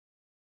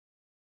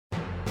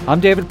I'm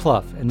David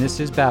Plouffe, and this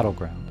is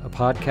Battleground, a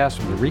podcast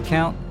from The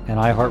Recount and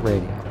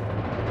iHeartRadio.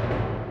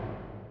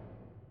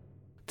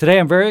 Today,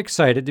 I'm very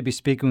excited to be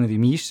speaking with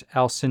Yamiche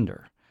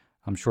Alcindor.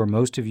 I'm sure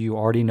most of you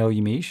already know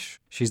Yamiche.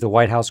 She's the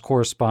White House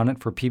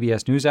correspondent for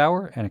PBS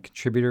NewsHour and a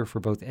contributor for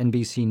both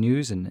NBC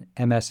News and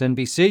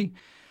MSNBC.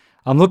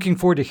 I'm looking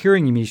forward to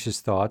hearing Yamiche's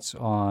thoughts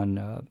on,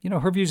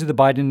 her views of the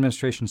Biden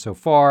administration so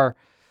far,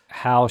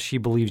 how she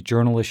believes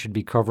journalists should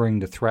be covering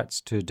the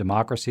threats to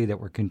democracy that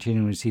we're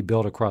continuing to see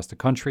build across the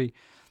country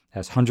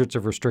as hundreds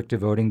of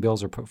restrictive voting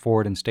bills are put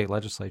forward in state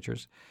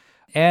legislatures,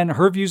 and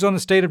her views on the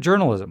state of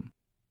journalism,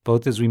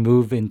 both as we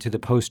move into the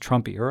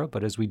post-Trump era,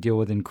 but as we deal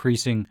with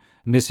increasing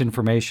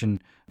misinformation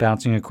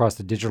bouncing across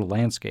the digital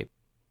landscape.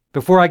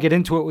 Before I get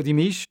into it with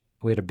Yamiche,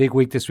 we had a big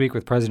week this week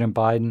with President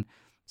Biden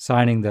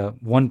signing the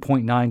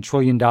 $1.9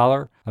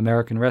 trillion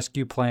American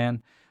Rescue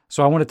Plan.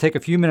 So I want to take a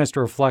few minutes to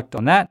reflect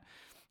on that.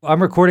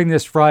 I'm recording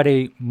this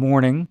Friday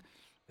morning.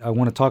 I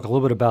want to talk a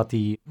little bit about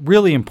the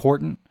really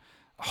important,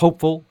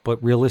 hopeful,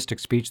 but realistic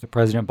speech that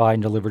President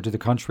Biden delivered to the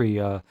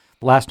country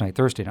last night,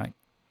 Thursday night.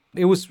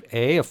 It was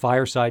a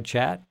fireside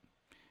chat.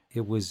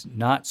 It was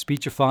not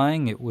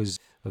speechifying. It was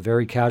a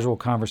very casual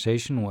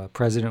conversation with a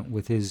president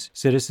with his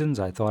citizens.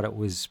 I thought it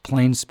was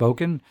plain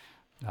spoken.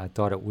 I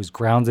thought it was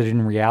grounded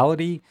in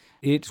reality.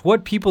 It's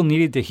what people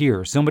needed to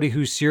hear. Somebody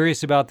who's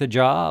serious about the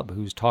job,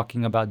 who's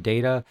talking about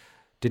data,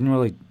 didn't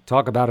really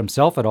talk about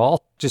himself at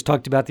all, just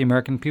talked about the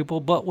American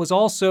people, but was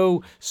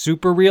also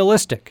super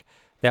realistic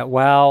that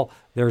while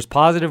there's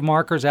positive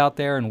markers out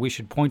there and we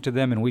should point to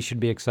them and we should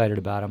be excited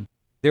about them,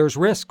 there's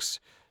risks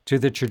to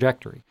the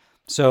trajectory.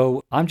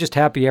 So I'm just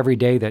happy every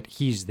day that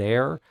he's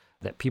there,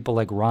 that people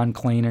like Ron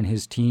Klain and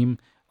his team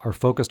are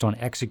focused on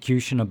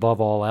execution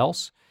above all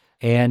else.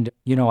 And,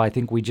 I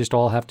think we just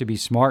all have to be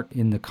smart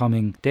in the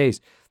coming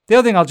days. The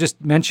other thing I'll just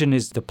mention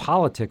is the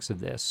politics of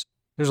this.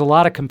 There's a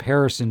lot of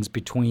comparisons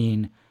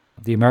between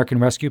the American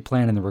Rescue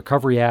Plan and the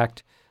Recovery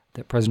Act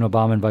that President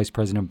Obama and Vice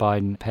President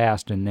Biden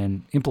passed and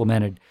then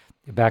implemented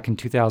back in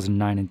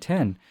 2009 and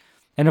 10.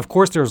 And of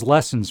course, there's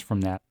lessons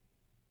from that.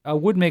 I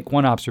would make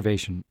one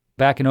observation.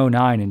 Back in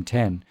 2009 and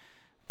 10,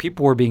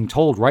 people were being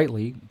told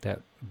rightly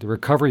that the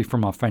recovery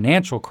from a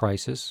financial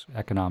crisis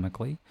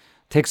economically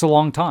takes a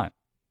long time.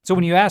 So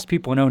when you ask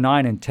people in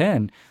 2009 and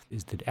 10,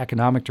 is the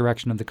economic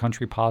direction of the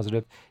country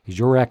positive? Is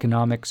your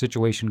economic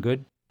situation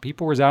good?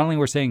 People resoundingly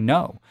were saying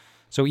no.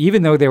 So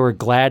even though they were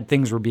glad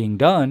things were being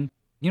done,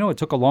 it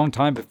took a long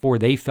time before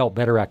they felt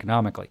better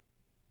economically.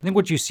 I think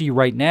what you see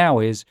right now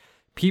is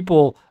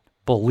people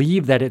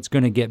believe that it's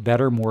going to get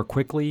better more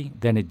quickly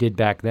than it did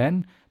back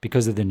then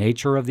because of the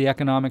nature of the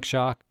economic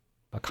shock.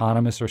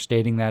 Economists are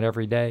stating that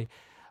every day.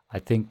 I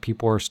think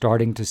people are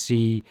starting to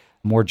see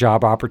more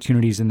job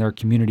opportunities in their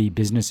community,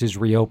 businesses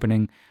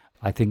reopening.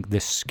 I think the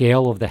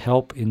scale of the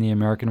help in the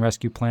American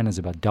Rescue Plan is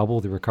about double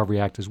the Recovery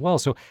Act as well.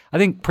 So I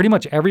think pretty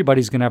much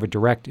everybody's going to have a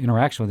direct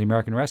interaction with the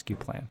American Rescue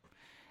Plan.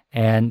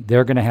 And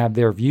they're going to have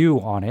their view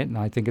on it, and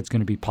I think it's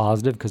going to be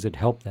positive because it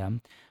helped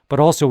them. But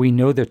also we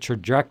know the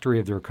trajectory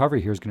of the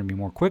recovery here is going to be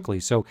more quickly.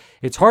 So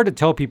it's hard to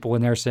tell people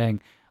when they're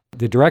saying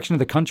the direction of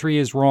the country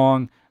is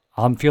wrong,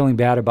 I'm feeling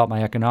bad about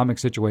my economic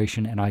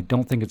situation, and I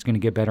don't think it's going to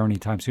get better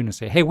anytime soon, to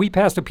say, hey, we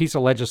passed a piece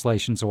of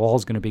legislation, so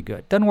all's going to be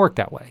good. Doesn't work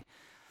that way.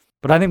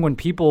 But I think when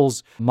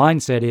people's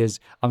mindset is,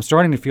 I'm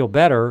starting to feel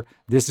better,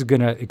 this is going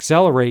to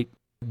accelerate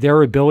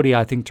their ability,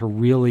 I think, to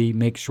really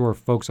make sure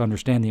folks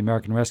understand the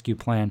American Rescue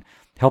Plan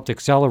helped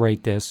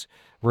accelerate this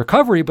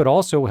recovery, but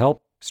also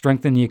help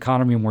strengthen the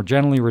economy more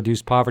generally,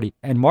 reduce poverty.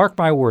 And mark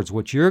my words,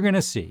 what you're going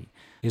to see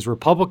is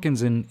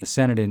Republicans in the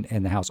Senate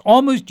and the House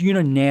almost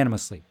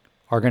unanimously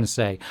are going to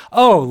say,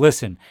 oh,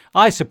 listen,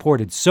 I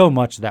supported so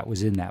much that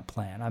was in that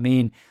plan. I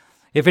mean,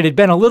 if it had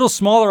been a little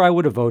smaller, I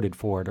would have voted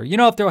for it. Or,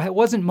 if there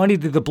wasn't money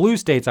to the blue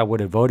states, I would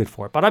have voted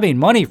for it. But I mean,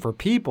 money for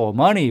people,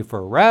 money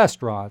for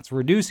restaurants,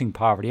 reducing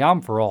poverty,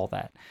 I'm for all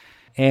that.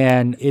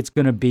 And it's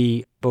going to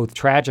be both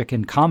tragic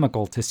and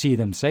comical to see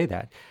them say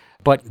that.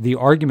 But the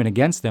argument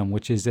against them,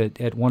 which is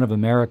that at one of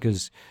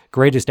America's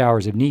greatest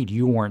hours of need,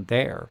 you weren't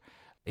there,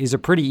 is a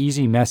pretty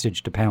easy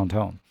message to pound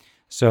home.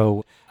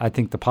 So I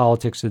think the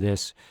politics of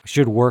this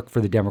should work for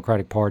the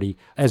Democratic Party,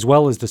 as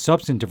well as the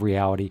substantive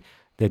reality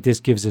that this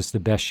gives us the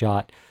best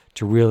shot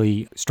to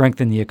really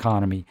strengthen the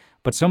economy.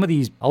 But some of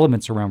these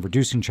elements around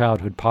reducing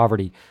childhood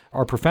poverty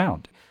are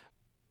profound.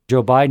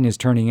 Joe Biden is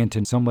turning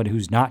into somebody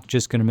who's not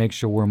just going to make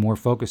sure we're more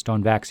focused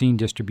on vaccine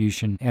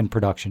distribution and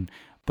production,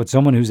 but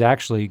someone who's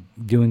actually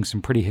doing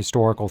some pretty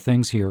historical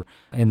things here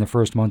in the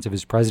first months of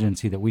his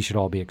presidency that we should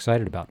all be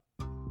excited about.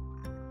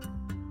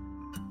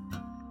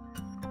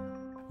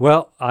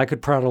 Well, I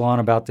could prattle on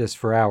about this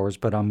for hours,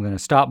 but I'm going to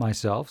stop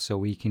myself so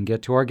we can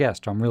get to our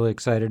guest. I'm really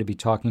excited to be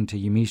talking to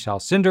Yamiche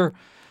Alcindor,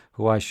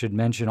 who I should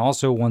mention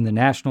also won the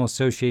National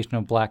Association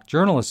of Black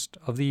Journalists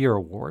of the Year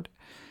Award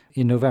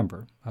in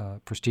November. A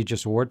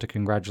prestigious award, to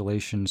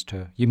congratulations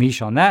to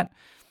Yamiche on that.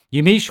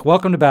 Yamiche,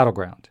 welcome to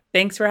Battleground.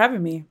 Thanks for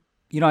having me.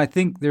 I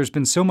think there's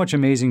been so much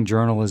amazing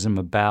journalism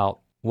about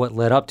what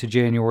led up to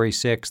January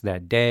 6th,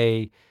 that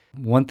day,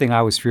 One thing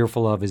I was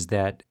fearful of is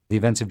that the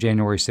events of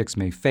January 6th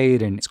may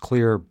fade, and it's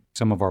clear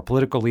some of our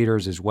political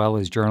leaders as well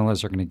as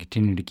journalists are going to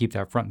continue to keep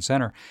that front and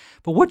center.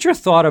 But what's your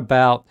thought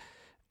about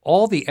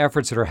all the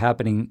efforts that are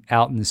happening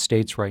out in the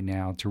states right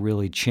now to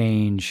really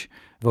change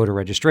voter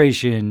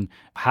registration,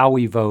 how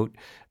we vote,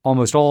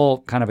 almost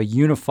all kind of a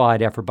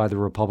unified effort by the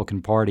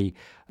Republican Party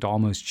to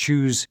almost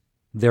choose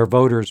their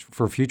voters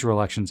for future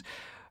elections?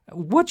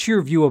 What's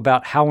your view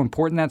about how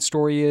important that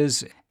story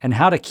is and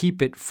how to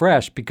keep it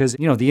fresh? Because,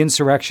 the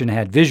insurrection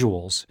had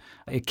visuals.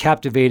 It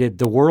captivated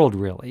the world,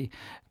 really.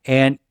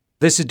 And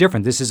this is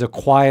different. This is a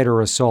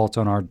quieter assault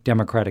on our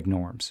democratic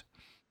norms.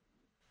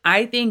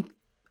 I think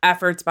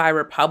efforts by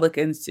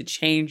Republicans to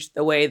change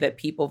the way that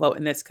people vote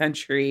in this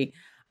country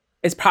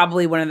is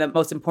probably one of the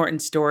most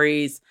important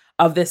stories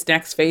of this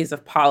next phase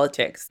of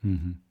politics.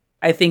 Mm-hmm.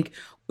 I think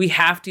we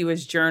have to,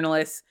 as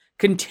journalists,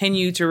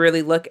 continue to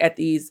really look at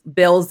these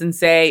bills and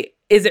say,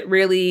 is it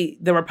really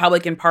the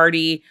Republican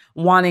Party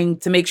wanting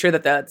to make sure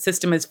that the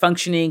system is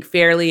functioning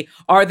fairly?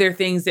 Are there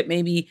things that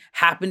maybe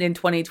happened in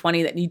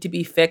 2020 that need to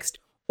be fixed?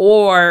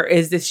 Or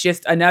is this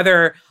just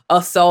another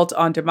assault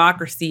on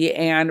democracy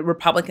and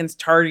Republicans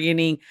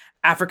targeting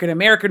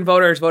African-American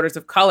voters, voters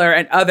of color,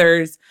 and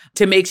others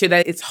to make sure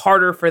that it's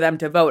harder for them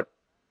to vote?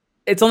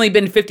 It's only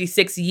been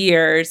 56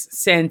 years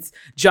since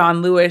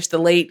John Lewis, the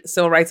late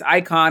civil rights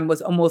icon, was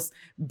almost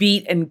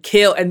beat and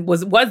killed and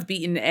was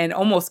beaten and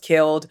almost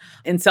killed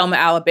in Selma,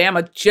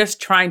 Alabama,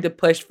 just trying to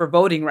push for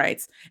voting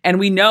rights. And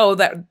we know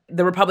that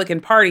the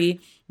Republican Party,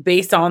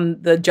 based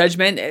on the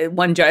judgment,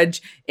 one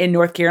judge in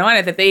North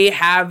Carolina, that they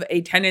have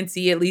a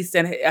tendency, at least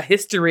in a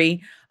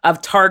history, of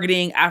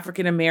targeting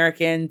African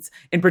Americans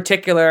in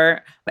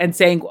particular and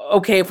saying,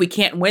 okay, if we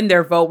can't win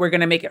their vote, we're going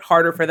to make it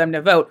harder for them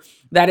to vote.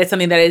 That is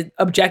something that has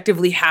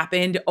objectively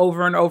happened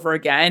over and over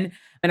again.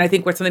 And I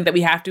think we're something that we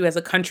have to, as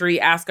a country,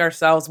 ask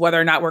ourselves whether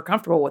or not we're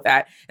comfortable with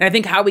that. And I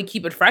think how we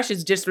keep it fresh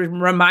is just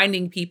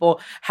reminding people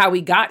how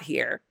we got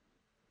here.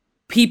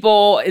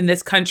 People in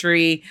this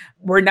country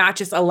were not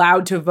just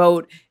allowed to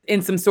vote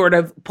in some sort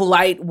of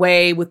polite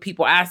way with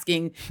people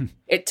asking.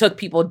 It took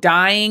people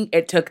dying.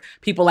 It took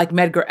people like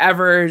Medgar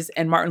Evers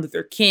and Martin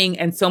Luther King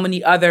and so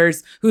many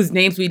others whose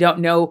names we don't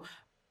know,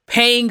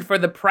 paying for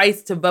the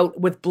price to vote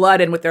with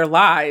blood and with their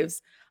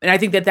lives. And I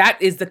think that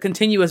that is the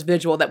continuous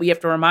visual that we have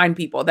to remind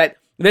people that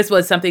this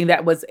was something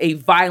that was a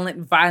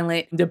violent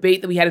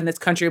debate that we had in this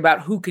country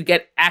about who could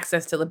get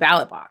access to the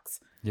ballot box.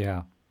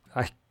 Yeah,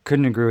 I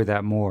couldn't agree with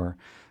that more.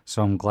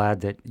 So I'm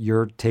glad that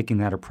you're taking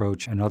that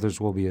approach and others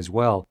will be as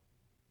well.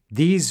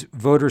 These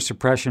voter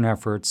suppression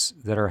efforts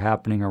that are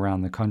happening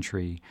around the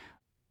country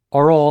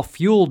are all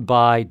fueled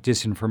by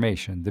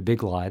disinformation, the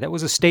big lie. That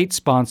was a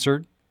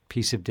state-sponsored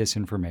piece of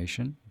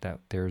disinformation, that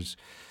there's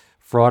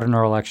fraud in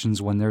our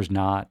elections when there's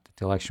not, that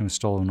the election was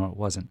stolen when it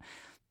wasn't.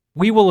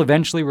 We will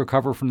eventually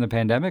recover from the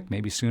pandemic,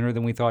 maybe sooner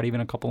than we thought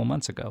even a couple of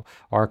months ago.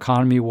 Our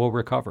economy will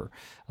recover.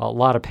 A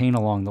lot of pain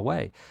along the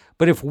way.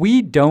 But if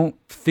we don't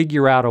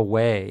figure out a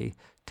way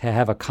to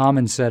have a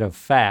common set of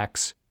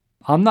facts,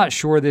 I'm not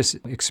sure this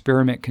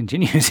experiment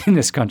continues in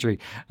this country,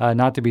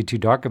 not to be too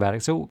dark about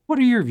it. So what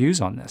are your views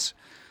on this?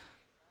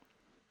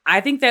 I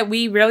think that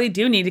we really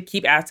do need to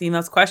keep asking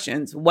those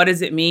questions. What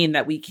does it mean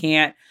that we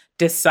can't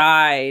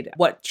decide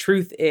what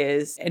truth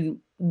is? And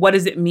what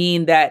does it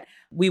mean that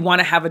we want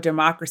to have a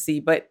democracy,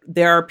 but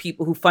there are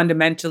people who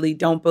fundamentally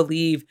don't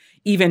believe,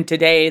 even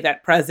today,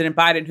 that President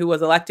Biden, who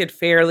was elected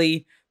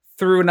fairly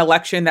through an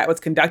election that was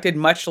conducted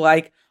much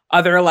like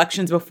other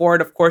elections before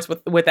it, of course,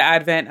 with the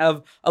advent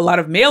of a lot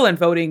of mail-in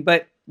voting,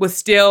 but was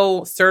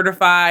still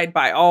certified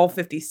by all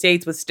 50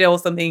 states, was still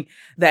something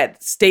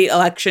that state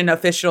election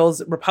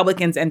officials,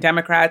 Republicans and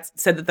Democrats,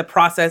 said that the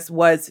process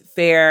was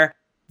fair,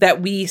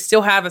 that we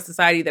still have a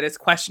society that is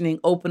questioning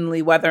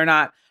openly whether or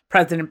not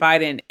President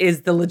Biden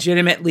is the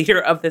legitimate leader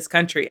of this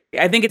country.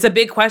 I think it's a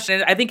big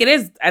question. I think it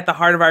is at the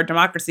heart of our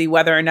democracy,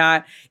 whether or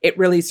not it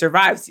really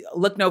survives.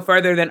 Look no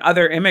further than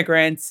other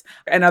immigrants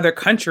and other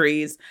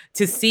countries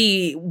to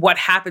see what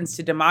happens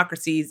to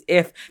democracies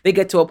if they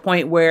get to a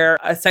point where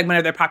a segment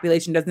of their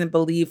population doesn't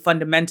believe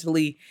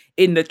fundamentally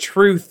in the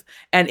truth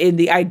and in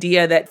the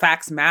idea that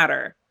facts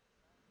matter.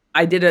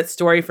 I did a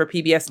story for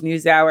PBS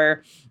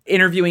NewsHour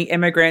interviewing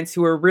immigrants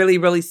who were really,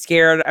 really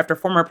scared after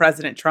former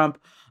President Trump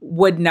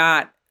would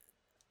not,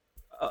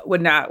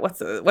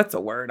 what's a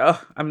word? Oh,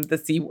 I'm the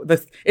C.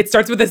 It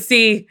starts with a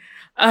C.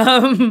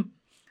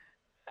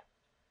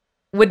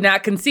 Would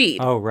not concede.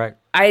 Oh, right.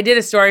 I did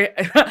a story.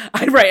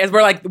 Right. As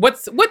we're like,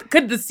 what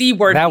could the C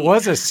word that be?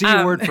 Was a C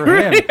word for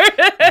him.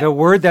 The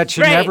word that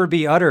should never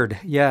be uttered.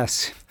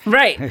 Yes.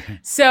 Right.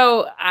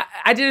 So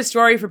I did a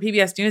story for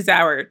PBS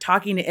NewsHour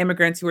talking to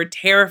immigrants who were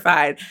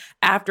terrified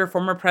after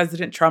former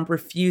President Trump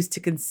refused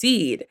to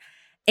concede.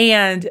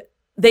 And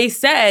they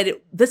said,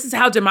 this is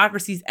how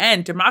democracies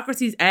end.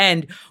 Democracies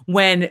end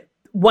when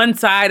one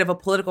side of a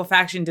political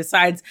faction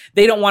decides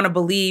they don't want to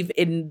believe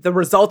in the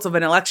results of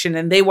an election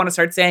and they want to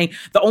start saying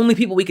the only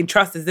people we can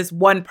trust is this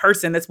one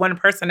person, this one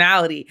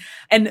personality.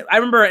 And I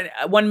remember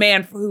one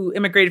man who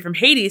immigrated from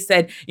Haiti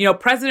said,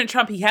 President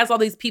Trump, he has all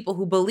these people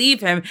who believe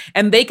him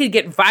and they could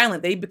get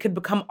violent. They could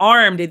become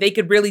armed. They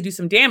could really do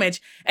some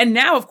damage. And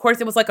now, of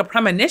course, it was like a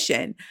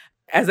premonition.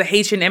 As a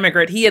Haitian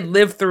immigrant, he had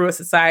lived through a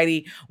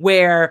society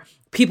where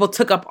people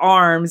took up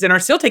arms and are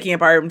still taking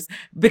up arms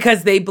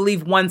because they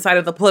believe one side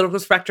of the political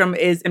spectrum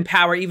is in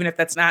power, even if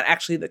that's not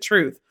actually the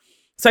truth.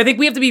 So I think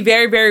we have to be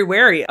very, very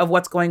wary of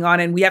what's going on,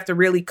 and we have to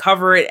really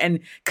cover it and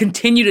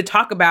continue to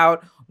talk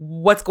about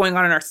what's going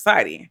on in our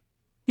society.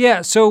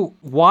 Yeah, so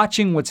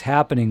watching what's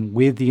happening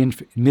with the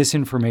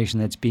misinformation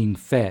that's being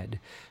fed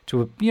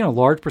to a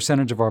large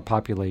percentage of our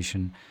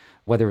population,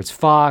 whether it's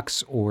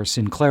Fox or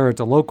Sinclair at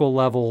the local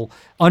level,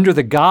 under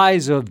the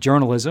guise of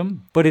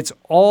journalism. But it's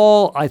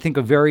all, I think,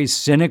 a very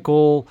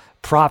cynical,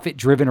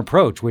 profit-driven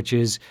approach, which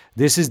is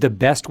this is the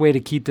best way to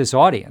keep this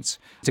audience,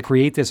 to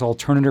create this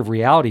alternative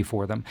reality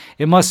for them.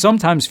 It must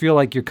sometimes feel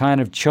like you're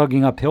kind of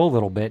chugging uphill a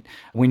little bit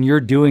when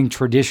you're doing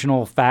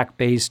traditional,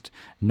 fact-based,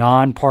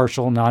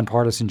 non-partial,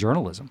 nonpartisan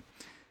journalism.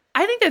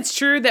 I think that's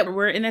true that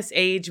we're in this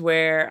age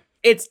where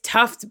it's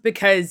tough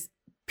because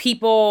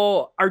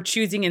people are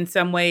choosing in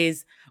some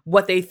ways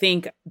what they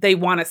think they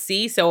want to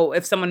see. So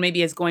if someone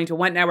maybe is going to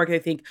one network, they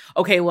think,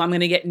 okay, well, I'm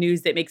going to get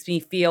news that makes me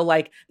feel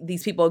like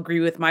these people agree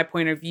with my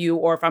point of view.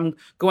 Or if I'm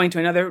going to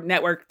another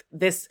network,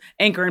 this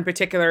anchor in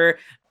particular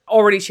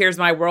already shares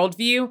my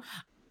worldview.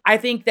 I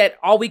think that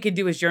all we could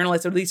do as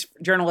journalists, or at least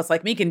journalists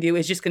like me can do,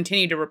 is just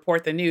continue to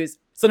report the news.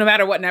 So no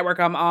matter what network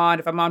I'm on,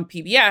 if I'm on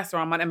PBS or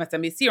I'm on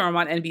MSNBC or I'm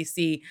on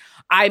NBC,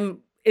 I'm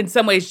in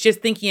some ways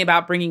just thinking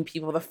about bringing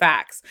people the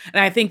facts.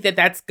 And I think that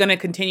that's going to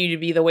continue to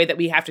be the way that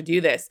we have to do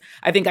this.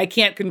 I think I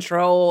can't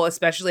control,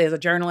 especially as a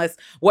journalist,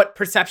 what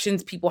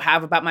perceptions people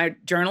have about my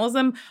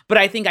journalism, but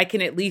I think I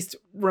can at least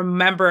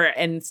remember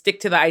and stick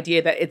to the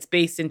idea that it's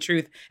based in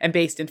truth and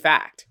based in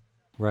fact.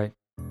 Right.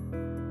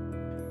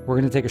 We're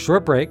going to take a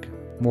short break.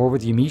 More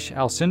with Yamiche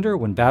Alcindor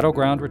when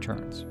Battleground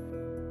returns.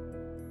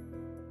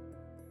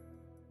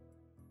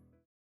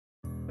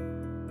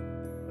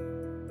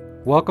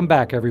 Welcome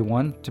back,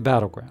 everyone, to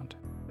Battleground.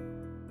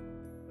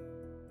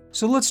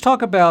 So let's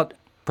talk about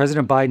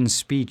President Biden's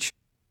speech.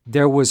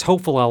 There was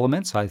hopeful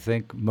elements. I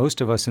think most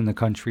of us in the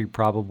country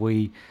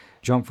probably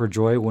jumped for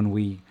joy when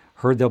we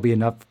heard there'll be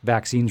enough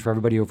vaccines for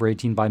everybody over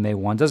 18 by May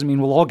 1. Doesn't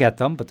mean we'll all get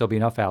them, but there'll be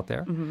enough out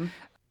there. Mm-hmm.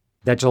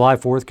 That July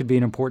 4th could be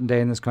an important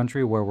day in this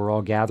country where we're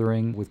all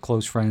gathering with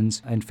close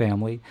friends and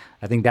family.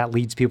 I think that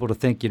leads people to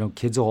think,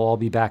 kids will all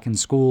be back in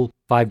school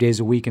 5 days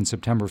a week in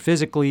September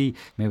physically.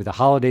 Maybe the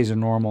holidays are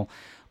normal.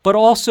 But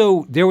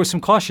also, there was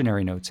some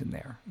cautionary notes in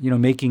there,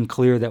 making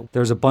clear that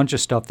there's a bunch of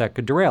stuff that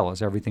could derail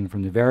us, everything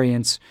from the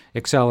variants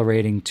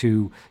accelerating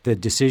to the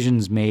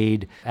decisions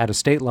made at a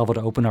state level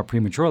to open up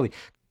prematurely.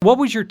 What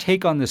was your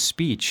take on this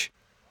speech?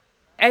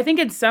 I think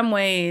in some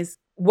ways,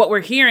 what we're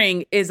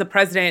hearing is a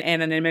president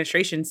and an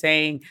administration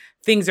saying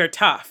things are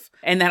tough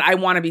and that I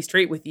want to be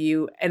straight with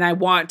you and I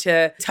want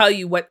to tell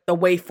you what the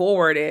way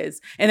forward is.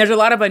 And there's a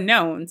lot of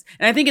unknowns.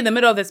 And I think in the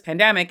middle of this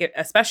pandemic,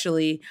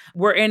 especially,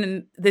 we're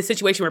in this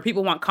situation where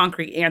people want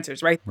concrete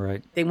answers, right?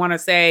 Right. They want to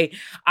say,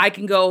 I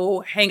can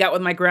go hang out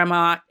with my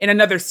grandma in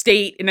another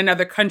state, in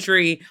another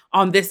country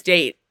on this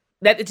date.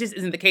 That it just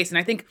isn't the case. And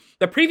I think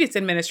the previous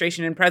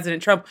administration and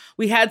President Trump,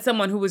 we had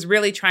someone who was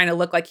really trying to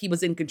look like he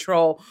was in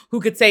control, who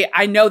could say,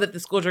 I know that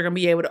the schools are going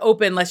to be able to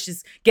open. Let's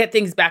just get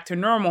things back to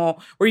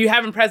normal. Where you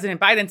have in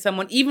President Biden,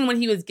 someone, even when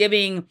he was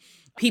giving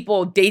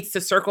people dates to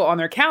circle on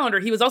their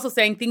calendar, he was also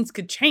saying things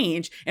could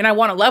change and I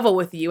want to level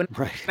with you. And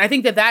right. I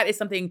think that is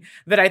something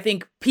that I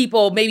think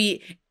people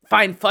maybe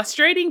find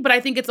frustrating, but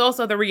I think it's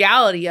also the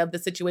reality of the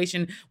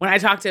situation. When I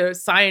talk to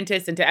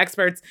scientists and to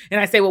experts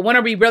and I say, well, when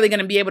are we really going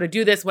to be able to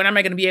do this? When am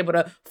I going to be able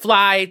to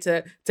fly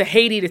to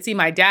Haiti to see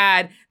my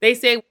dad? They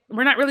say,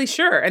 we're not really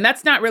sure. And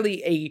that's not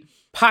really a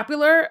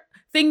popular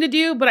thing to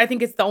do, but I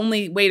think it's the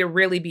only way to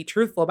really be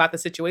truthful about the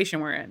situation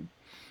we're in.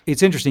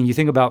 It's interesting. You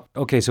think about,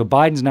 okay, so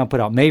Biden's now put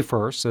out May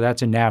 1st, so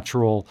that's a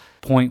natural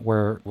point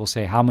where we'll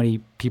say how many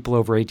people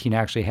over 18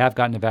 actually have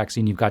gotten a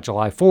vaccine. You've got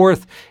July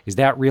 4th. Is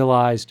that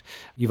realized?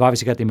 You've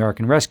obviously got the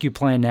American Rescue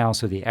Plan now,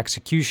 so the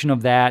execution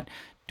of that.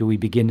 Do we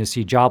begin to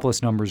see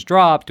jobless numbers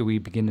drop? Do we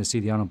begin to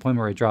see the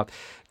unemployment rate drop?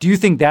 Do you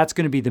think that's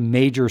going to be the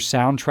major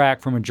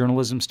soundtrack from a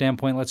journalism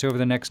standpoint, let's say, over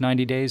the next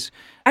 90 days?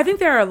 I think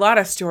there are a lot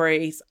of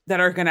stories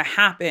that are going to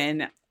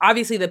happen.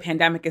 Obviously, the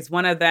pandemic is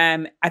one of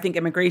them. I think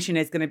immigration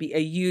is going to be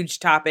a huge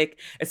topic,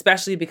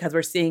 especially because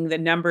we're seeing the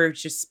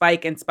numbers just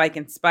spike and spike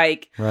and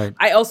spike. Right.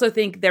 I also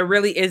think there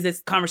really is this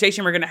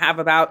conversation we're going to have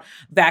about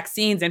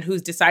vaccines and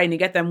who's deciding to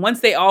get them. Once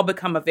they all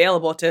become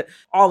available to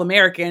all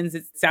Americans,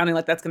 it's sounding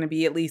like that's going to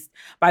be at least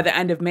by the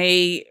end of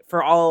May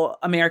for all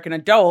American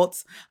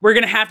adults. We're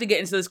going to have to get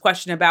into this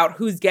question about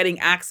who's getting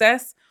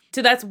access.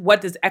 So that's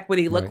what does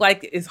equity look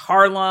like? Is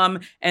Harlem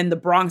and the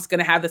Bronx going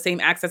to have the same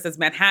access as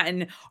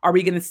Manhattan? Are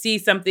we going to see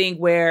something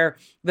where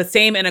the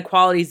same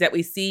inequalities that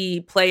we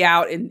see play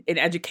out in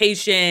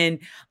education,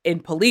 in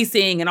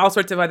policing, and all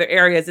sorts of other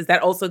areas, is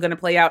that also going to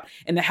play out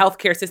in the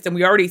healthcare system?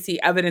 We already see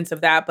evidence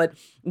of that. But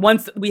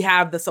once we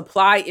have the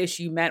supply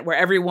issue met where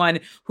everyone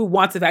who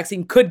wants a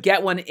vaccine could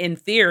get one in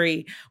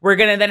theory, we're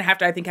going to then have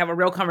to, I think, have a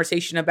real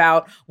conversation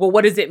about, well,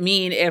 what does it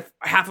mean if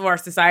half of our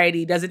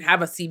society doesn't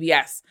have a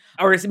CVS?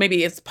 Or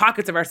maybe it's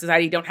pockets of our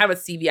society don't have a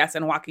CVS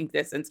in walking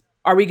distance.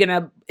 Are we going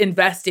to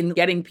invest in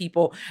getting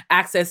people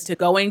access to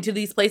going to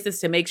these places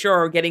to make sure,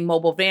 or getting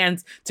mobile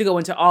vans to go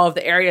into all of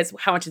the areas?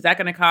 How much is that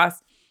going to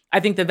cost? I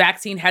think the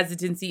vaccine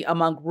hesitancy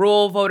among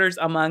rural voters,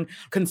 among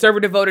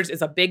conservative voters,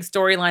 is a big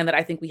storyline that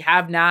I think we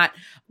have not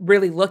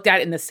really looked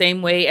at in the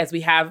same way as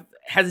we have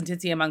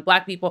hesitancy among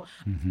Black people.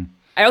 Mm-hmm.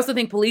 I also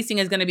think policing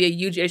is going to be a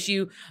huge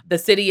issue. The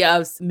city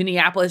of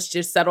Minneapolis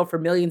just settled for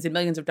millions and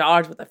millions of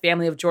dollars with the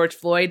family of George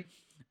Floyd.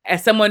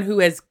 As someone who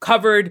has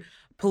covered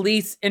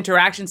police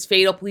interactions,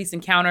 fatal police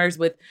encounters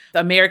with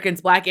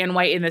Americans, Black and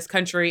white, in this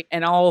country,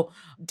 and all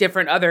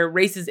different other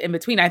races in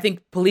between, I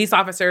think police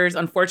officers,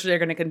 unfortunately, are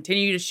going to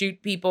continue to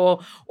shoot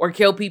people or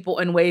kill people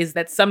in ways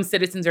that some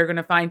citizens are going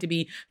to find to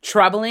be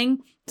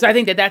troubling. So I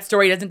think that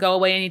story doesn't go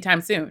away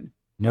anytime soon.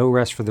 No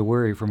rest for the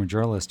weary from a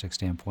journalistic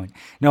standpoint.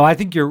 No, I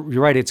think you're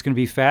right. It's going to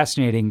be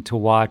fascinating to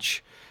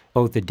watch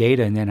both the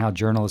data and then how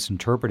journalists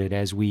interpret it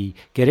as we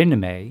get into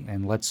May.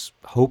 And let's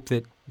hope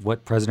that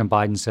what President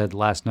Biden said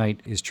last night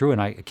is true.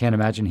 And I can't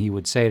imagine he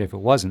would say it if it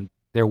wasn't.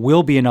 There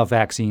will be enough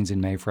vaccines in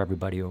May for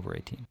everybody over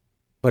 18.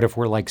 But if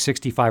we're like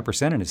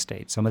 65% in a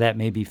state, some of that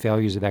may be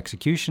failures of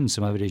execution.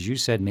 Some of it, as you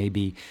said, may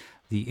be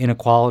the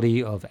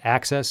inequality of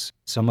access.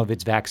 Some of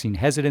it's vaccine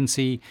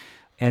hesitancy.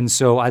 And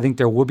so I think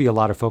there will be a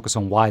lot of focus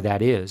on why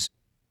that is.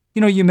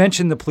 You know, you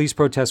mentioned the police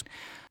protest.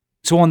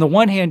 So on the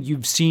one hand,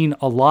 you've seen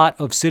a lot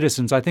of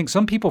citizens, I think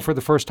some people for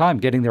the first time,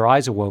 getting their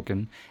eyes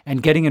awoken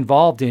and getting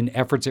involved in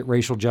efforts at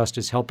racial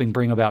justice, helping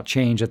bring about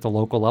change at the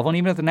local level and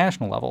even at the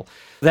national level.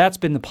 That's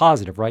been the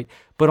positive, right?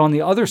 But on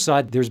the other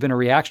side, there's been a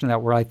reaction to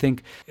that where I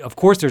think, of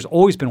course, there's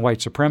always been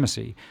white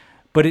supremacy,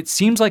 but it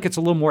seems like it's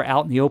a little more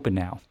out in the open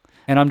now.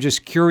 And I'm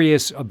just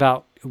curious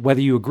about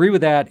whether you agree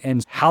with that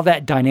and how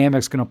that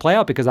dynamic's going to play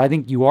out, because I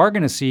think you are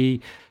going to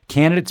see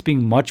candidates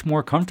being much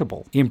more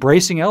comfortable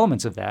embracing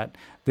elements of that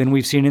than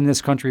we've seen in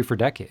this country for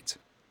decades.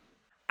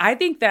 I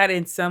think that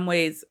in some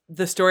ways,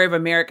 the story of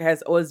America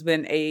has always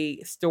been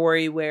a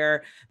story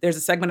where there's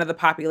a segment of the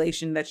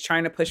population that's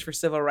trying to push for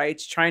civil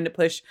rights, trying to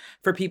push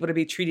for people to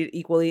be treated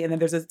equally. And then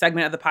there's a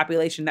segment of the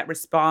population that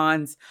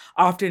responds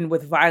often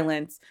with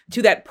violence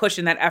to that push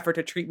and that effort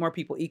to treat more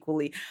people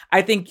equally.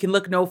 I think you can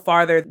look no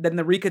farther than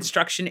the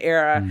Reconstruction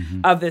era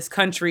of this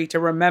country to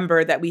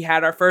remember that we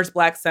had our first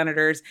Black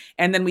senators,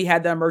 and then we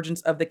had the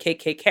emergence of the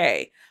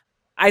KKK.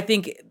 I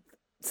think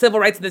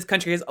civil rights in this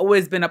country has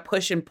always been a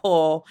push and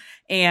pull,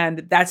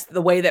 and that's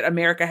the way that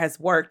America has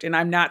worked. And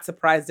I'm not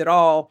surprised at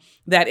all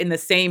that in the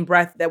same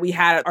breath that we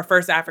had our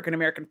first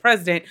African-American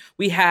president,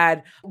 we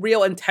had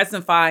real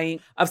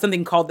intensifying of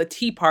something called the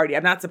Tea Party.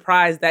 I'm not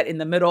surprised that in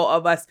the middle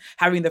of us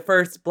having the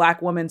first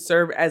Black woman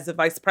serve as the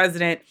vice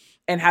president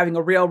and having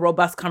a real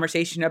robust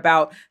conversation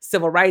about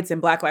civil rights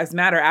and Black Lives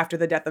Matter after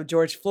the death of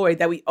George Floyd,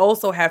 that we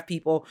also have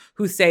people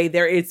who say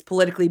there is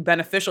politically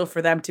beneficial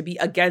for them to be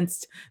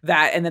against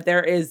that, and that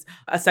there is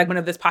a segment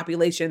of this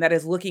population that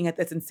is looking at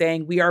this and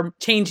saying we are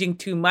changing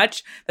too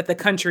much, that the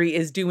country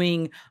is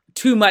doing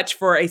too much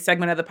for a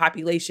segment of the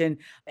population,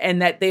 and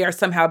that they are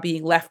somehow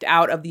being left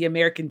out of the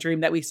American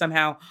dream, that we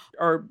somehow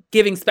are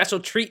giving special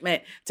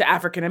treatment to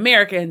African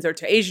Americans or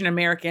to Asian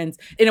Americans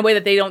in a way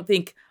that they don't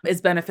think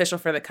is beneficial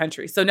for the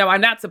country. So no,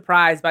 I'm not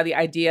surprised by the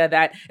idea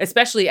that,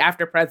 especially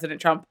after President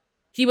Trump,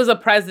 he was a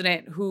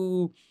president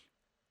who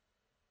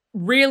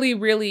really,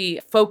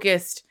 really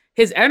focused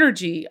his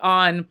energy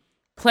on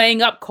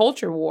playing up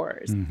culture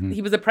wars. Mm-hmm.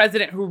 He was a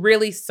president who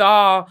really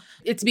saw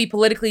it to be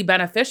politically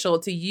beneficial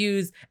to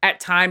use,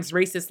 at times,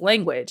 racist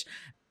language.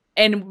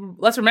 And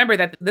let's remember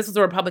that this was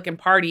a Republican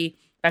Party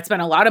that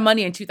spent a lot of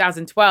money in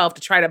 2012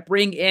 to try to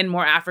bring in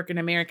more African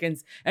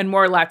Americans and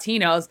more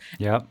Latinos.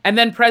 Yep. And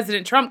then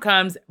President Trump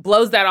comes,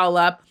 blows that all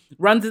up,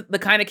 runs the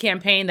kind of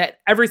campaign that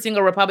every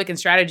single Republican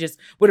strategist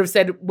would have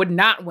said would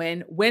not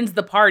win, wins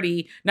the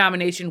party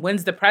nomination,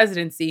 wins the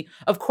presidency.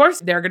 Of course,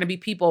 there are going to be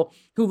people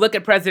who look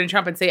at President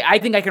Trump and say, I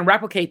think I can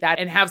replicate that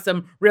and have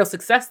some real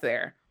success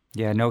there.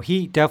 Yeah, no,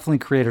 he definitely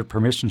created a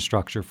permission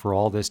structure for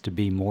all this to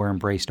be more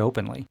embraced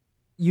openly.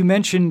 You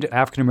mentioned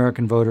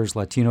African-American voters,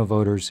 Latino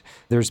voters.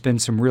 There's been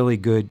some really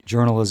good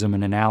journalism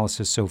and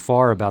analysis so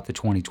far about the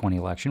 2020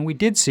 election. We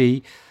did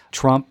see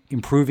Trump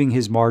improving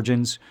his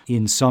margins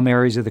in some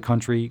areas of the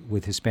country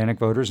with Hispanic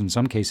voters, in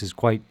some cases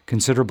quite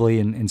considerably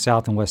in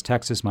South and West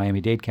Texas,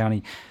 Miami-Dade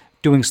County,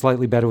 doing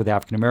slightly better with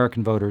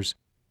African-American voters.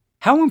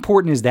 How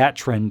important is that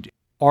trend?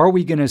 Are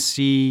we going to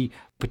see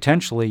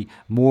potentially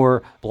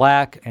more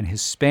Black and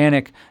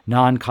Hispanic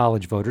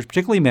non-college voters,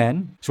 particularly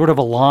men, sort of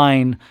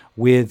align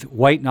with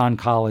white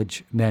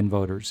non-college men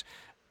voters?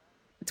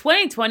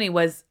 2020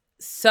 was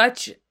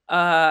such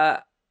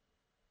a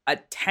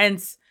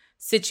tense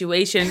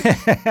situation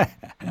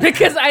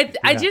because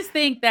I just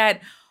think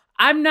that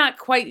I'm not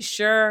quite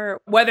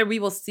sure whether we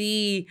will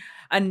see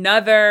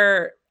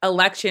another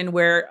election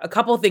where a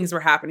couple of things were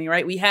happening,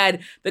 right? We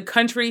had the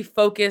country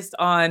focused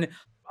on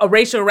a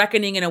racial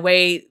reckoning in a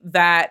way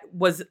that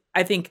was,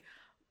 I think,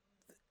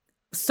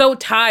 so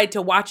tied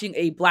to watching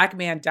a Black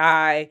man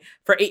die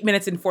for 8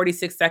 minutes and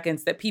 46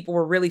 seconds that people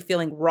were really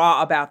feeling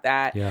raw about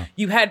that. Yeah.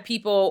 You had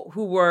people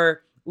who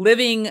were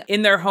living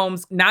in their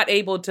homes, not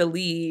able to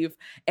leave,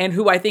 and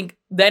who I think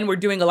then were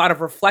doing a lot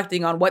of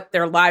reflecting on what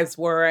their lives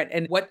were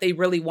and what they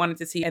really wanted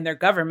to see in their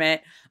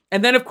government.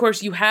 And then, of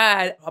course, you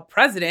had a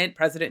president,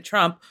 President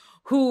Trump,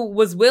 who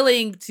was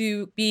willing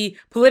to be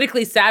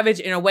politically savage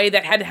in a way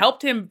that had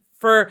helped him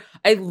for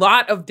a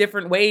lot of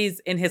different ways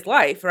in his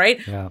life,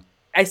 right? Yeah.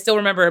 I still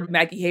remember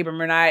Maggie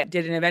Haberman and I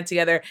did an event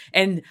together.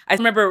 And I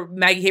remember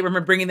Maggie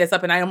Haberman bringing this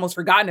up, and I almost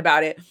forgotten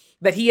about it,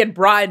 that he had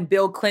brought in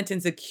Bill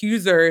Clinton's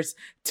accusers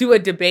to a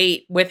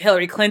debate with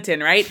Hillary Clinton,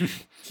 right?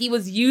 He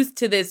was used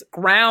to this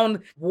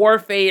ground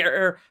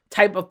warfare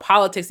type of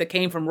politics that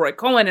came from Roy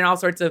Cohen and all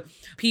sorts of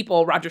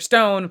people, Roger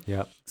Stone.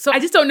 Yep. So I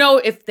just don't know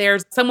if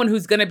there's someone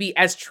who's going to be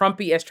as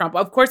Trumpy as Trump.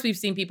 Of course, we've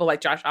seen people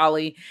like Josh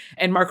Hawley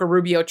and Marco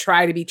Rubio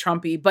try to be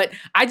Trumpy, but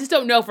I just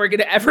don't know if we're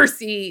going to ever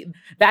see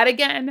that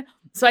again.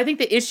 So I think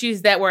the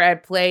issues that were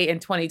at play in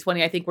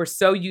 2020, I think were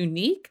so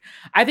unique.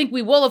 I think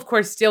we will, of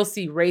course, still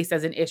see race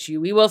as an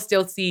issue. We will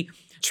still see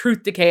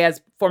truth decay,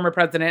 as former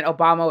President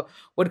Obama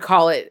would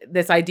call it,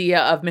 this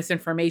idea of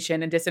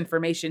misinformation and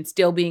disinformation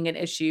still being an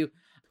issue.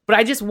 But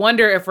I just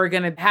wonder if we're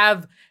going to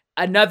have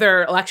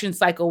another election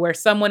cycle where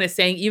someone is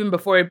saying, even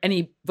before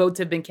any votes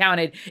have been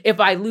counted, if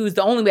I lose,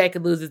 the only way I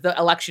could lose is the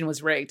election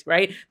was rigged,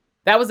 right?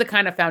 That was the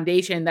kind of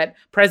foundation that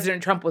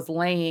President Trump was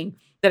laying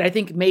that I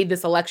think made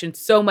this election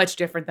so much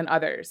different than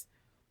others.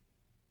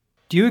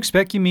 Do you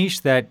expect,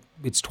 Yamiche, that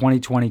it's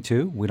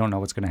 2022? We don't know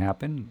what's going to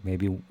happen.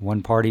 Maybe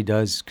one party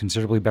does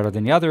considerably better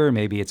than the other.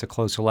 Maybe it's a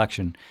close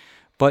election.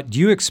 But do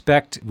you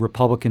expect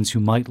Republicans who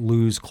might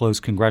lose close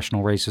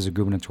congressional races or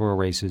gubernatorial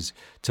races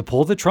to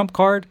pull the Trump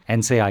card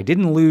and say, I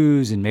didn't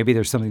lose, and maybe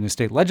there's something the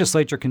state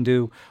legislature can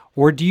do?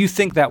 Or do you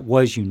think that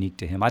was unique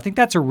to him? I think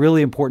that's a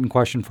really important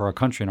question for our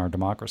country and our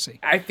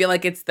democracy. I feel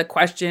like it's the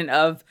question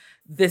of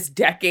this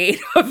decade,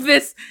 of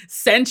this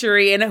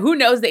century. And who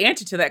knows the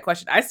answer to that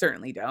question? I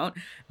certainly don't.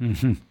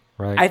 Mm-hmm.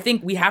 Right. I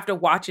think we have to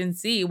watch and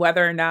see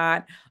whether or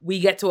not we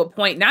get to a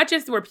point, not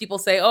just where people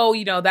say, oh,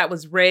 that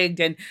was rigged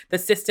and the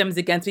system's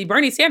against me.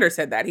 Bernie Sanders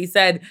said that. He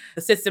said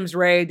the system's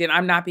rigged and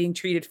I'm not being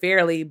treated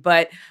fairly.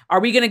 But are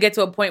we going to get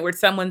to a point where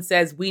someone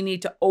says we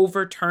need to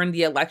overturn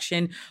the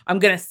election? I'm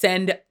going to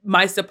send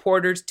my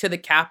supporters to the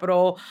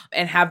Capitol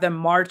and have them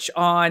march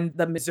on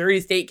the Missouri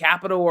state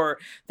Capitol or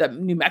the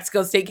New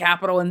Mexico state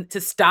Capitol and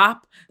to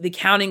stop the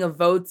counting of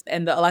votes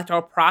and the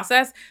electoral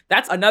process.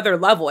 That's another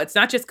level. It's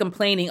not just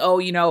complaining,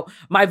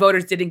 my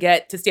voters didn't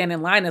get to stand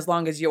in line as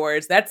long as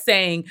yours. That's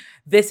saying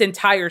this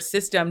entire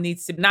system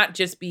needs to not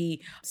just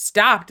be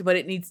stopped, but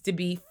it needs to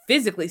be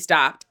physically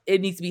stopped.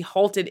 It needs to be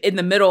halted in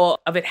the middle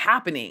of it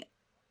happening.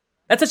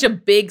 That's such a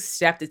big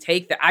step to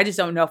take that I just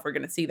don't know if we're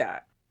going to see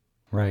that.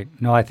 Right.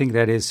 No, I think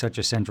that is such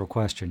a central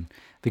question.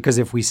 Because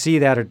if we see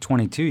that at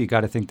 22, you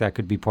got to think that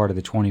could be part of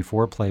the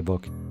 24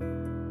 playbook.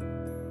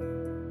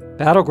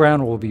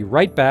 Battleground will be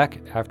right back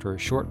after a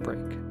short break.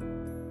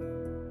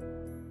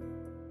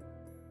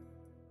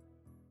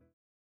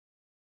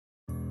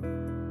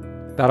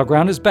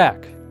 Battleground is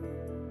back.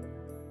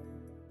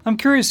 I'm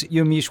curious,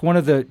 Yamiche, one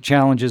of the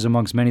challenges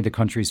amongst many the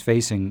countries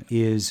facing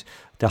is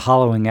the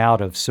hollowing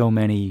out of so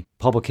many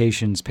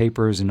publications,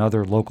 papers, and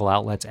other local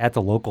outlets at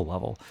the local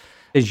level.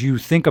 As you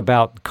think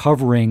about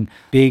covering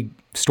big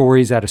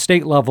stories at a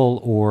state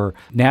level or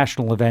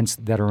national events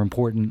that are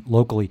important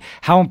locally,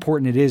 how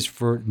important it is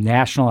for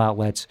national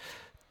outlets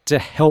to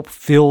help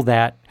fill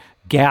that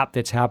gap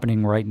that's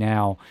happening right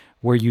now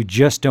where you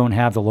just don't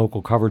have the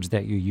local coverage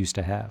that you used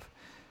to have?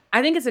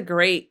 I think it's a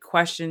great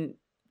question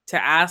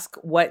to ask.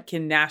 What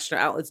can national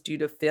outlets do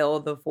to fill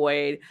the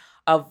void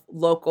of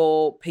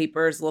local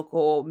papers,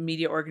 local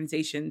media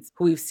organizations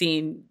who we've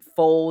seen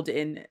fold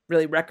in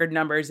really record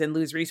numbers and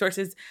lose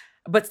resources?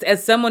 But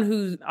as someone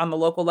who on the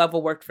local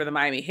level worked for the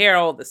Miami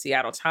Herald, the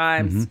Seattle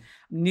Times,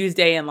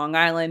 Newsday in Long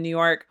Island, New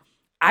York,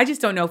 I just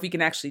don't know if we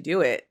can actually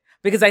do it.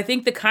 Because I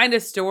think the kind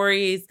of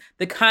stories,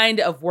 the kind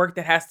of work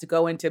that has to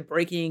go into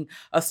breaking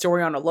a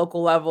story on a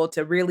local level,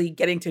 to really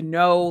getting to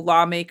know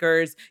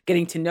lawmakers,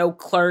 getting to know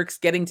clerks,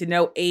 getting to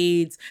know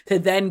aides, to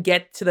then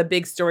get to the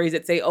big stories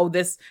that say, oh,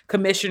 this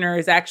commissioner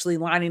is actually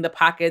lining the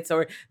pockets,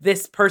 or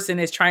this person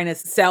is trying to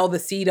sell the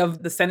seat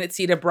of the Senate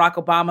seat of Barack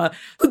Obama.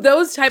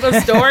 Those type of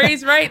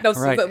stories, right? Those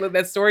right.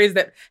 The stories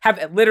that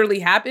have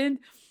literally happened.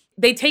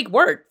 They take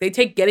work. They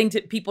take getting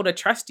to people to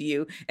trust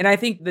you. And I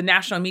think the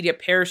national media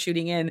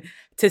parachuting in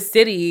to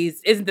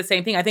cities isn't the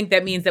same thing. I think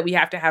that means that we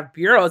have to have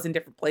bureaus in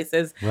different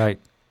places. Right.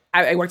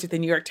 I worked at the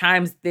New York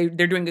Times. They're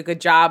doing a good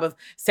job of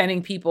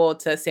sending people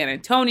to San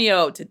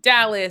Antonio, to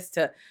Dallas,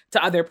 to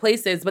other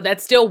places. But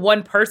that's still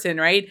one person,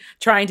 right?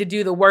 Trying to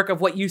do the work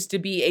of what used to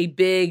be a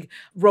big,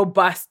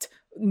 robust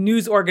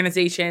news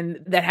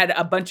organization that had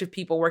a bunch of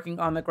people working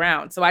on the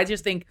ground. So I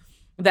just think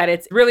that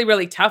it's really,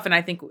 really tough. And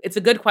I think it's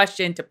a good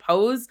question to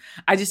pose.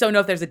 I just don't know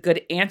if there's a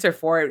good answer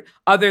for it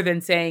other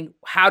than saying,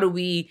 how do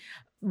we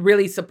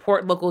really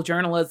support local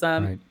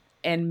journalism? Right.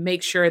 And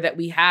make sure that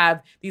we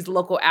have these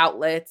local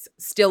outlets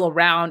still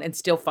around and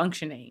still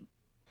functioning.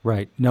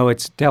 Right. No,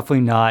 it's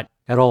definitely not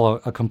at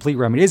all a complete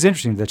remedy. It is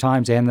interesting. The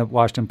Times and the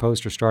Washington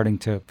Post are starting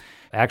to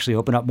actually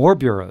open up more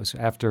bureaus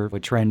after a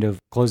trend of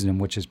closing them,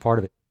 which is part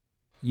of it.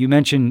 You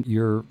mentioned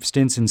your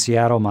stints in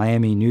Seattle,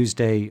 Miami,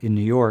 Newsday in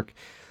New York.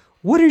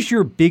 What is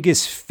your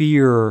biggest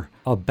fear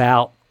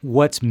about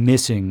what's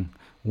missing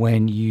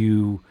when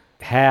you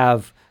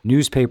have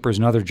newspapers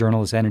and other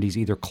journalist entities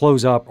either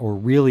close up or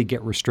really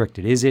get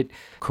restricted? Is it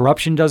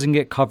corruption doesn't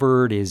get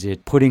covered? Is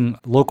it putting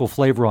local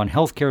flavor on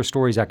healthcare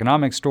stories,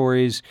 economic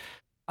stories?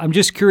 I'm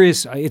just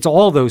curious. It's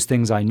all those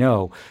things I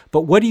know.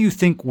 But what do you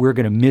think we're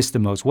going to miss the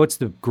most? What's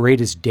the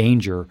greatest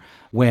danger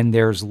when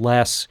there's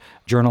less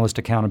journalist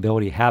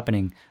accountability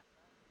happening?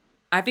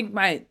 I think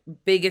my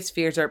biggest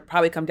fears are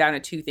probably come down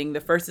to two things.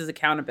 The first is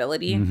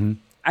accountability. Mm-hmm.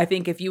 I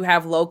think if you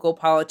have local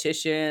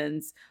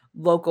politicians,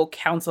 local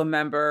council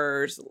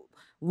members,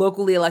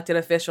 locally elected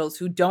officials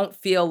who don't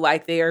feel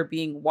like they are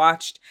being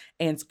watched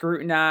and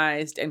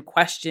scrutinized and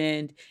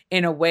questioned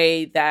in a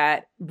way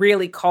that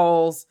really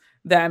calls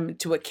them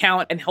to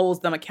account and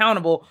holds them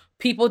accountable,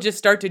 people just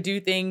start to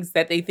do things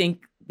that they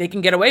think they can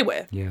get away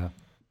with. Yeah.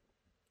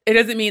 It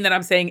doesn't mean that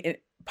I'm saying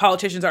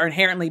politicians are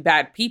inherently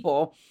bad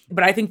people,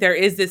 but I think there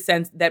is this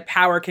sense that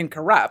power can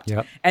corrupt.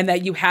 Yep. And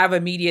that you have a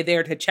media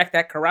there to check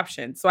that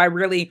corruption. So I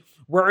really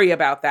worry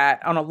about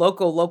that on a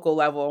local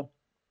level.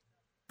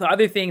 The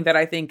other thing that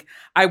I think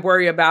I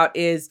worry about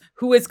is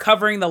who is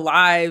covering the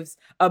lives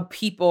of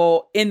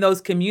people in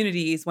those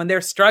communities when they're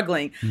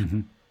struggling.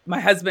 Mm-hmm. My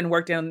husband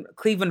worked in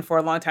Cleveland for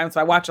a long time, so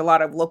I watch a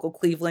lot of local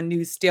Cleveland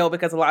news still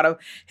because a lot of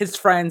his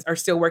friends are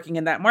still working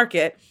in that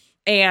market.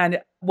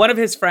 And one of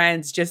his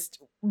friends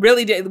just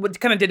really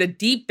did a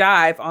deep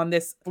dive on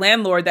this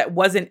landlord that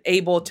wasn't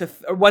able to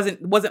or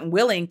wasn't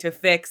willing to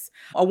fix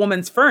a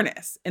woman's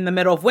furnace in the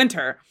middle of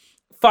winter.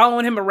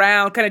 Following him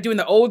around, kind of doing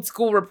the old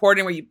school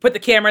reporting where you put the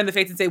camera in the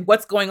face and say,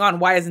 what's going on?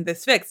 Why isn't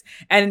this fixed?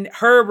 And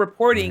her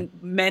reporting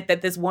meant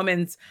that this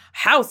woman's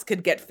house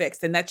could get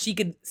fixed and that she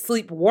could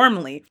sleep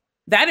warmly.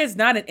 That is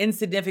not an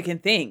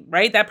insignificant thing,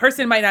 right? That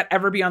person might not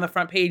ever be on the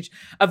front page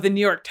of the New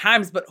York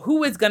Times, but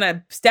who is going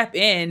to step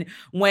in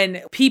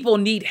when people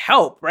need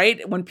help,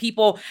 right? When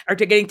people are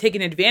getting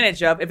taken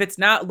advantage of, if it's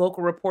not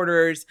local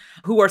reporters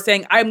who are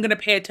saying, I'm going to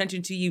pay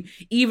attention to you,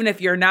 even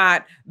if you're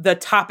not the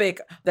topic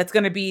that's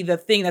going to be the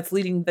thing that's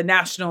leading the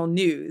national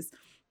news.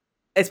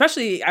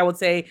 Especially, I would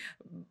say,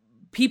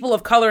 people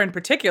of color in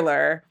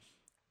particular,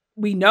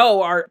 we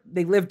know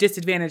they live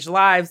disadvantaged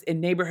lives in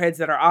neighborhoods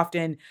that are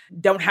often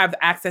don't have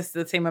access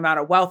to the same amount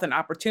of wealth and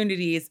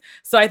opportunities.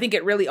 So I think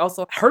it really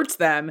also hurts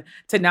them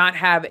to not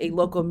have a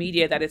local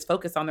media that is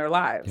focused on their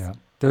lives. Yeah.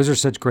 Those are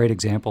such great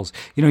examples.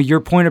 You know, your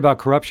point about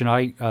corruption,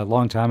 I, a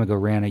long time ago,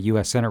 ran a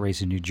U.S. Senate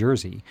race in New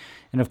Jersey.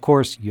 And of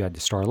course, you had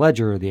the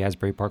Star-Ledger, the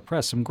Asbury Park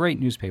Press, some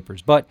great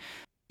newspapers. But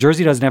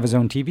Jersey doesn't have its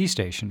own TV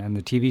station, and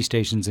the TV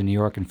stations in New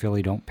York and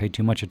Philly don't pay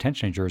too much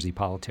attention to Jersey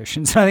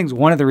politicians. I think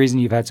one of the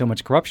reasons you've had so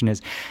much corruption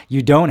is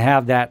you don't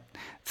have that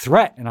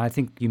threat. And I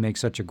think you make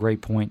such a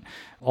great point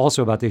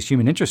also about this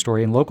human interest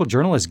story. And local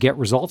journalists get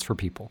results for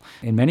people.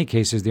 In many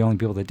cases, the only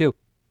people that do.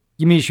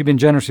 Yamiche, you've been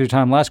generous with your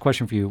time. Last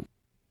question for you.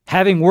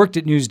 Having worked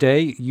at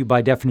Newsday, you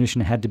by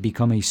definition had to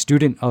become a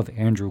student of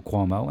Andrew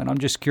Cuomo. And I'm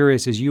just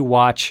curious, as you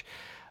watch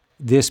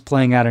this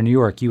playing out in New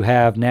York, you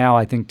have now,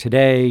 I think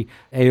today,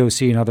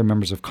 AOC and other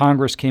members of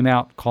Congress came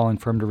out calling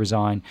for him to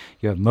resign.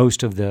 You have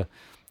most of the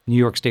New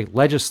York State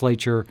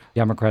legislature,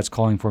 Democrats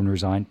calling for him to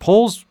resign.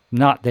 Polls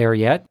not there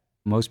yet.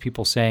 Most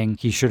people saying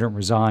he shouldn't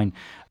resign.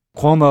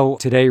 Cuomo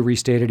today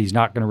restated he's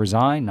not going to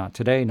resign. Not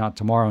today, not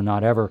tomorrow,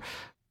 not ever.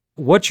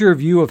 What's your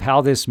view of how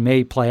this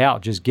may play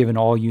out, just given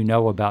all you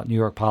know about New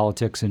York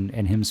politics and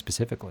him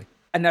specifically?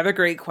 Another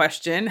great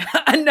question.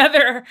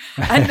 another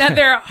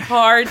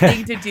hard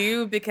thing to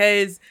do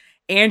because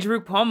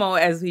Andrew Cuomo,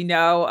 as we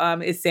know,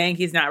 is saying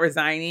he's not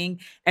resigning.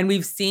 And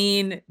we've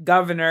seen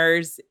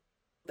governors,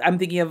 I'm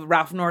thinking of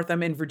Ralph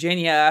Northam in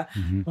Virginia,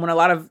 when a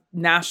lot of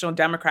national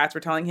Democrats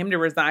were telling him to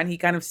resign, he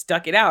kind of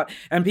stuck it out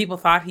and people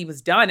thought he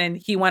was done.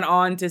 And he went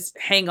on to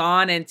hang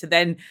on and to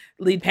then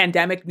lead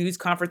pandemic news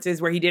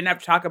conferences where he didn't have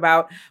to talk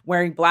about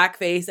wearing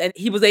blackface. And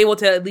he was able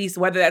to at least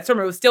weather that storm.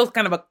 It was still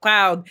kind of a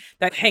cloud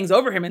that hangs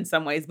over him in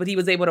some ways, but he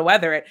was able to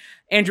weather it.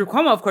 Andrew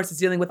Cuomo, of course, is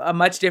dealing with a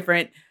much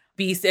different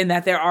beast in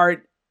that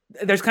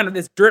there's kind of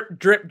this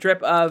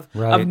drip of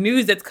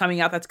news that's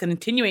coming out, that's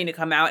continuing to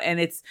come out. And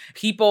it's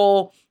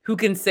people who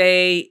can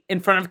say in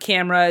front of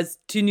cameras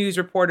to news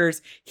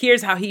reporters,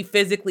 here's how he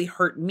physically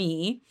hurt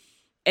me,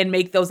 and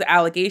make those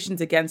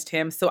allegations against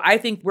him. So I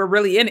think we're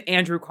really in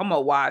Andrew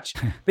Cuomo watch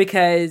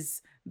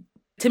because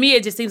to me,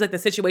 it just seems like the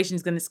situation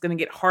is going to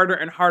get harder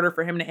and harder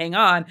for him to hang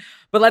on.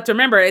 But let's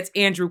remember, it's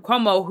Andrew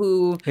Cuomo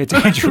who... It's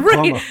Andrew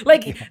Cuomo.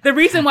 Like, the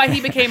reason why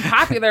he became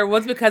popular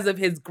was because of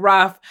his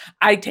gruff,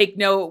 I take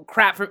no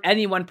crap from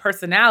anyone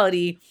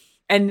personality.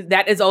 And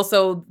that is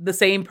also the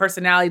same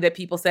personality that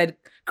people said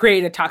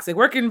create a toxic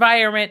work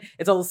environment.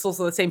 It's also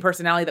the same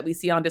personality that we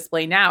see on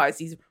display now as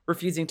he's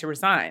refusing to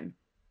resign.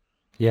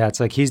 Yeah,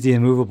 it's like he's the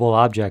immovable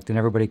object, and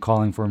everybody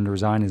calling for him to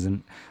resign is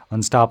an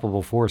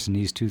unstoppable force, and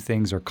these two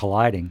things are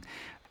colliding.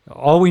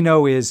 All we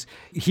know is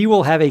he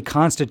will have a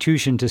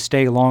constitution to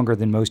stay longer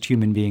than most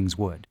human beings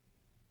would.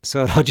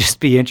 So it'll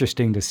just be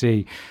interesting to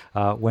see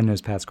when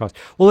those paths cross.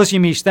 Well,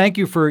 listen, Yamiche, thank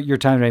you for your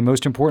time today.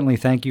 Most importantly,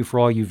 thank you for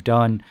all you've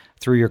done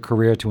through your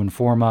career to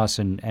inform us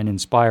and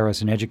inspire us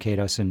and educate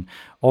us. And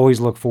always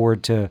look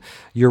forward to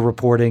your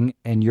reporting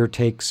and your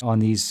takes on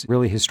these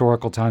really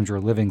historical times we're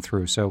living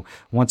through. So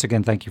once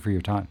again, thank you for your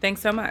time.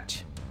 Thanks so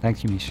much.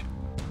 Thanks, Yamiche.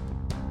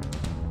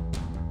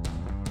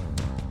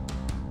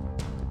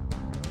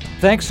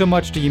 Thanks so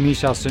much to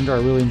Yamiche Alcindor.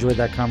 I really enjoyed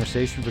that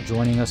conversation, for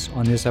joining us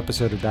on this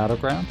episode of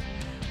Battleground.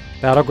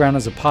 Battleground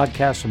is a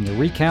podcast from The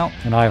Recount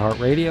and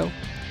iHeartRadio.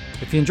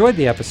 If you enjoyed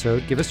the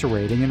episode, give us a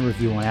rating and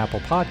review on Apple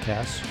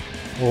Podcasts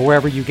or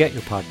wherever you get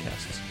your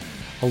podcasts.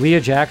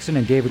 Aaliyah Jackson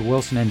and David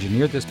Wilson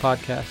engineered this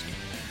podcast.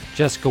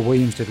 Jessica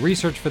Williams did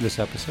research for this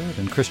episode,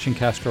 and Christian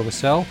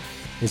Castro-Vassell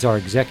is our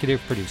executive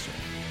producer.